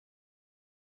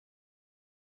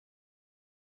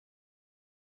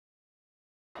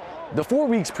The 4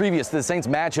 weeks previous to the Saints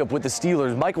matchup with the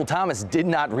Steelers, Michael Thomas did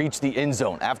not reach the end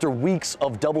zone. After weeks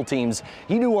of double teams,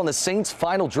 he knew on the Saints'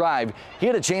 final drive, he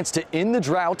had a chance to end the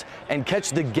drought and catch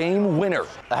the game winner.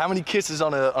 How many kisses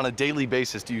on a daily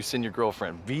basis do you send your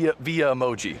girlfriend via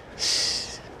emoji?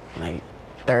 Like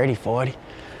 30, 40.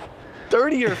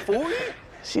 30 or 40?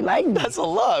 She liked me. That's a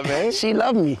lot, man. She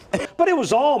loved me. But it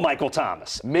was all Michael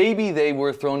Thomas. Maybe they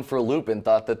were thrown for a loop and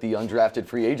thought that the undrafted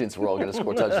free agents were all going to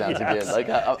score touchdowns Yes.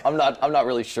 again. Like I'm not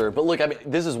really sure. But look, I mean,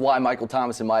 this is why Michael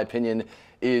Thomas, in my opinion,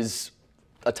 is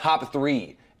a top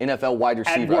 3 NFL wide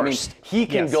receiver. I mean, he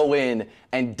can go in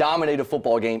and dominate a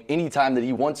football game anytime that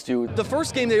he wants to. The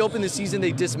first game they opened the season,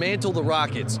 they dismantled the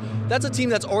Rockets. That's a team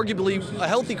that's arguably a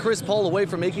healthy Chris Paul away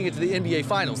from making it to the NBA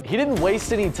Finals. He didn't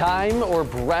waste any time or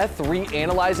breath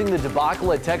reanalyzing the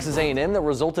debacle at Texas A&M that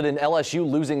resulted in LSU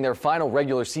losing their final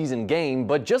regular season game.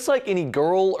 But just like any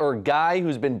girl or guy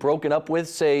who's been broken up with,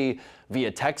 say, via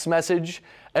text message,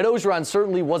 Ed Orgeron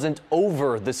certainly wasn't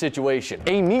over the situation.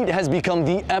 A-Meet has become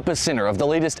the epicenter of the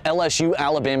latest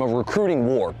LSU-Alabama recruiting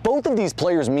war. Both of these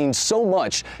players mean so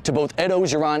much to both Ed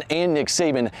Orgeron and Nick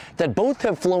Saban that both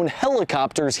have flown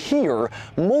helicopters here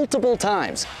multiple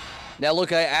times. Now,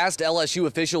 look, I asked LSU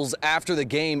officials after the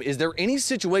game, is there any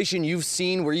situation you've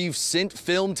seen where you've sent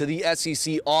film to the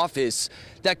SEC office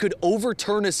that could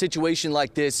overturn a situation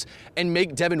like this and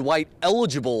make Devin White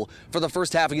eligible for the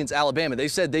first half against Alabama? They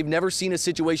said they've never seen a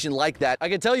situation like that. I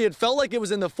can tell you, it felt like it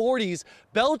was in the 40s.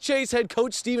 Bell Chase head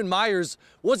coach Stephen Myers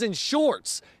was in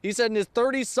shorts. He said in his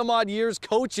 30-some-odd years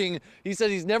coaching, he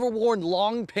said he's never worn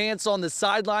long pants on the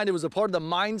sideline. It was a part of the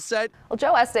mindset. Well,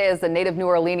 Joe Este is the native New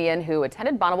Orleanian who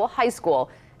attended Bonneville High School,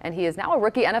 and he is now a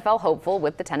rookie NFL hopeful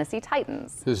with the Tennessee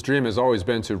Titans. His dream has always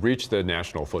been to reach the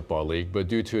National Football League, but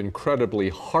due to incredibly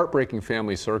heartbreaking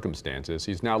family circumstances,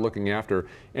 he's now looking after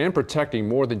and protecting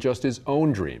more than just his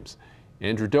own dreams.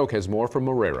 Andrew Doak has more from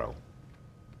Marrero.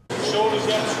 Shoulders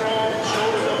up strong,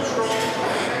 shoulders up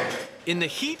strong. In the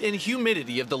heat and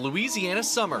humidity of the Louisiana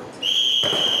summer,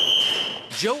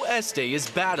 Joe Este is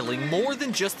battling more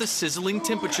than just the sizzling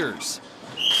temperatures.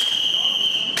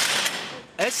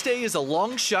 Este is a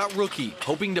long-shot rookie,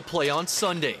 hoping to play on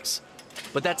Sundays.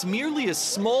 But that's merely a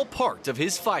small part of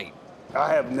his fight.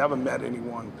 I have never met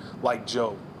anyone like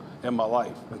Joe in my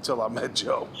life until I met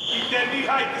Joe. Keep that knee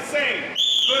height the same.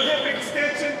 Good hip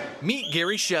extension. Meet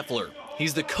Gary Scheffler.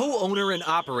 He's the co-owner and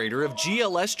operator of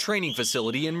GLS Training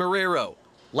Facility in Marrero.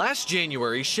 Last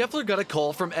January, Scheffler got a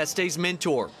call from Este's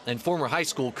mentor and former high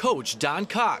school coach Don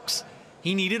Cox.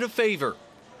 He needed a favor.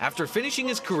 After finishing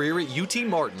his career at UT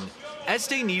Martin,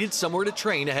 Este needed somewhere to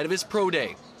train ahead of his pro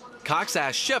day. Cox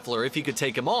asked Scheffler if he could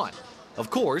take him on. Of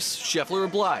course, Scheffler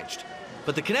obliged.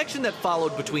 But the connection that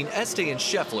followed between Este and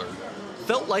Scheffler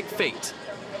felt like fate.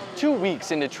 2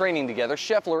 weeks into training together,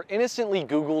 Scheffler innocently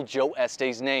Googled Joe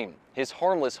Este's name. His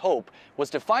harmless hope was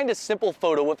to find a simple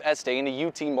photo of Este in a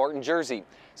UT Martin jersey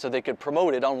so they could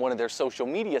promote it on one of their social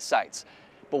media sites.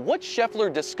 But what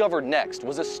Scheffler discovered next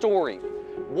was a story,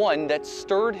 one that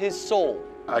stirred his soul.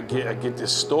 I get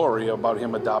this story about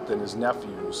him adopting his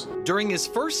nephews. During his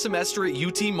first semester at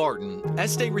UT Martin,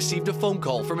 Este received a phone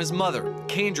call from his mother,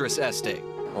 Candrace Este.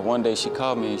 But one day she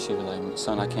called me and she was like,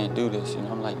 son, I can't do this. You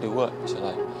know, I'm like, do what? She's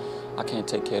like, I can't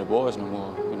take care of the boys no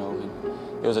more. You know,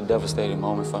 and it was a devastating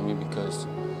moment for me because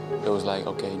it was like,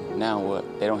 okay, now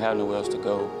what? They don't have nowhere else to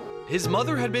go. His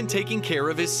mother had been taking care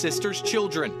of his sister's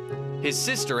children. His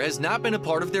sister has not been a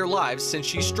part of their lives since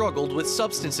she struggled with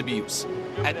substance abuse.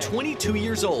 At 22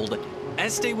 years old,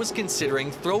 Este was considering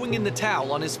throwing in the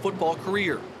towel on his football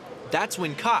career. That's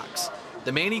when Cox,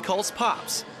 the man he calls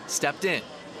Pops, stepped in.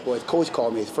 Well, his coach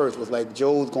called me at first, was like,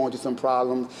 Joe's going through some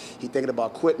problems. He's thinking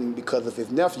about quitting because of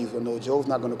his nephews. No, Joe's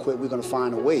not going to quit. We're going to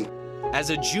find a way. As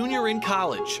a junior in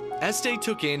college, Este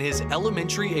took in his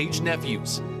elementary-age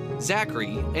nephews,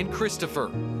 Zachary and Christopher.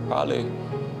 Probably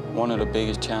one of the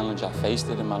biggest challenges I faced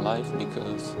in my life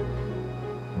because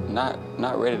not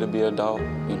ready to be an adult,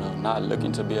 you know, not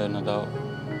looking to be an adult,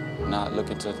 not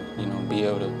looking to, you know, be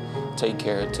able to take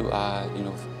care of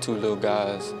two little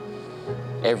guys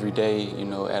every day, you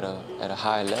know, at a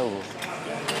high level.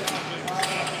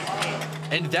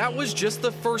 And that was just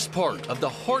the first part of the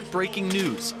heartbreaking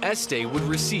news Este would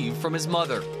receive from his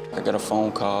mother. I got a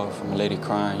phone call from a lady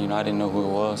crying, you know, I didn't know who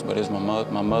it was, but it was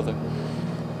my mother.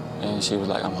 And she was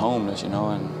like, I'm homeless, you know,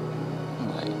 and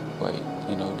I'm like, wait,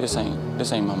 you know, this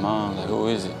ain't my mom, like, who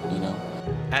is it, you know?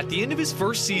 At the end of his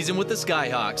first season with the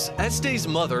Skyhawks, Este's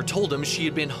mother told him she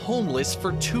had been homeless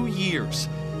for 2 years.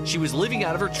 She was living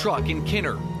out of her truck in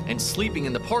Kenner and sleeping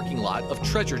in the parking lot of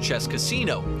Treasure Chest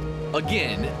Casino.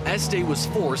 Again, Este was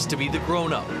forced to be the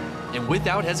grown-up, and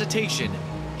without hesitation,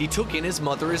 he took in his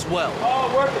mother as well.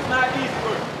 Hard work is not easy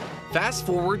work. Fast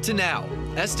forward to now,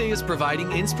 Este is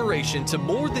providing inspiration to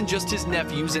more than just his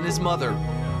nephews and his mother,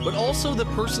 but also the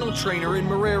personal trainer in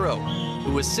Marrero,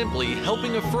 who was simply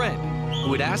helping a friend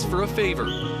who had asked for a favor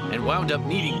and wound up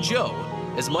needing Joe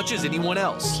as much as anyone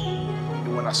else.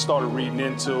 When I started reading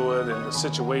into it and the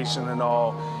situation and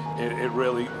all, it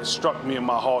really struck me in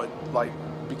my heart, like,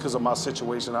 because of my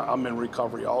situation, I'm in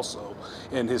recovery also.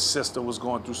 And his sister was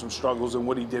going through some struggles, and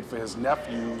what he did for his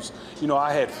nephews. You know,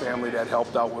 I had family that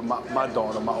helped out with my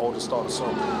daughter, my oldest daughter. So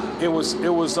it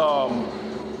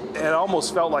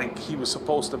almost felt like he was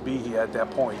supposed to be here at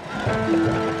that point.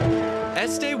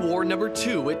 Este wore number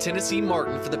 2 at Tennessee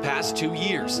Martin for the past 2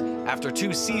 years, after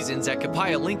 2 seasons at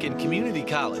Copiah Lincoln Community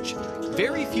College.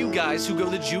 Very few guys who go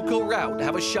the JUCO route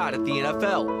have a shot at the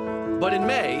NFL. But in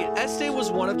May, Este was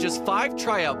one of just 5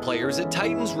 tryout players at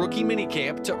Titans rookie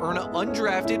minicamp to earn an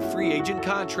undrafted free agent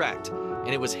contract, and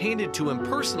it was handed to him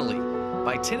personally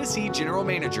by Tennessee General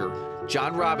Manager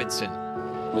John Robinson.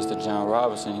 Mr. John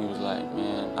Robinson, he was like,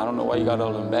 man, I don't know why you got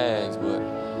all them bags, but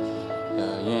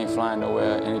you ain't flying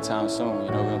nowhere anytime soon. You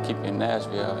know, we're gonna keep you in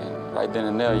Nashville. And right then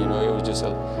and there, you know, it was just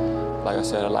like I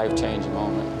said, a life-changing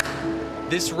moment.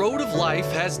 This road of life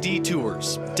has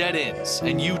detours, dead ends,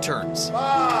 and U-turns.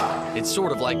 It's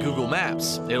sort of like Google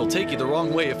Maps. It'll take you the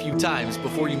wrong way a few times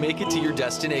before you make it to your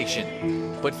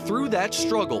destination. But through that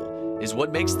struggle is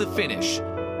what makes the finish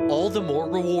all the more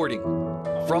rewarding.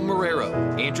 From Marrero,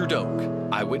 Andrew Doak,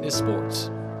 Eyewitness Sports.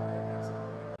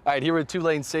 All right, here at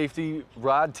Tulane safety,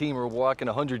 Rod Teamer walking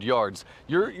 100 yards.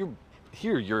 You're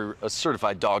a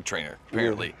certified dog trainer,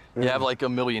 apparently. You have like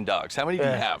 1 million dogs. How many do you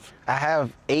have? I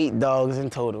have 8 dogs in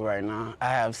total right now. I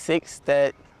have 6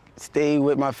 that stay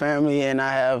with my family, and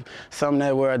I have some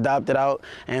that were adopted out,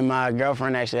 and my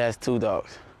girlfriend actually has 2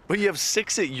 dogs. But you have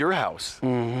 6 at your house.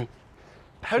 Mm-hmm.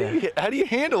 How do you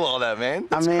handle all that, man?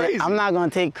 That's crazy. I'm not gonna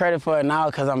take credit for it now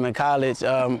because I'm in college.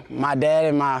 My dad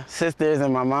and my sisters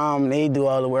and my mom, they do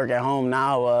all the work at home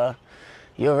now.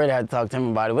 You already have to talk to them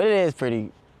about it, but it is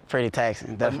pretty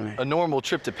taxing, definitely. A normal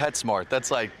trip to PetSmart,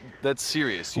 that's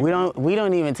serious. We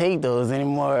don't even take those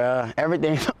anymore.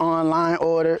 Everything's online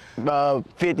order,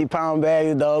 50-pound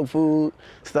bags of dog food,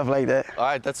 stuff like that. All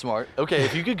right, that's smart. Okay,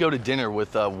 if you could go to dinner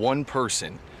with one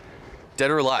person,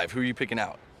 dead or alive, who are you picking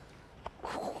out?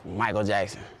 Michael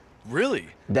Jackson. Really?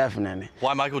 Definitely.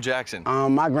 Why Michael Jackson?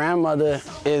 My grandmother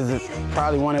is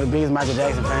probably one of the biggest Michael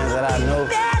Jackson fans that I know.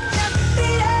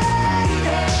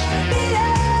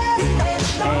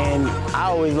 And I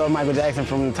always loved Michael Jackson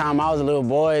from the time I was a little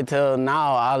boy till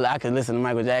now. I could listen to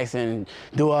Michael Jackson and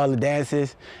do all the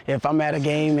dances. If I'm at a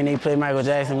game and they play Michael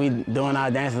Jackson, we doing our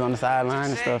dances on the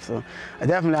sideline and stuff. So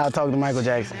definitely I'll talk to Michael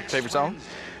Jackson. Favorite song?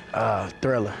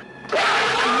 Thriller.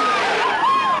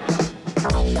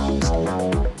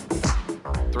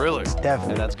 Thriller.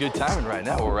 Definitely. And that's good timing right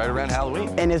now. We're right around Halloween.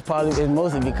 And it's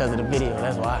mostly because of the video,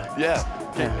 that's why. Yeah.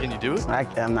 Can you do it?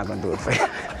 I'm not gonna do it for you.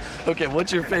 Okay,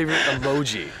 what's your favorite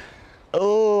emoji?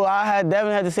 Oh,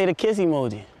 definitely have to say the kiss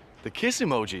emoji. The kiss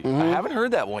emoji? I haven't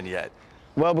heard that one yet.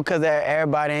 Well, because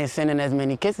everybody ain't sending as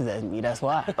many kisses as me, that's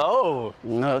why. Oh.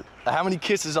 No. How many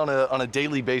kisses on a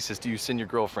daily basis do you send your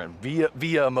girlfriend via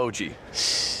emoji?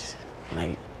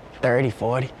 Like 30,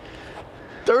 40.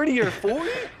 30 or 40?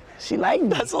 She liked me.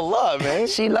 That's a lot, man.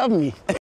 She loved me.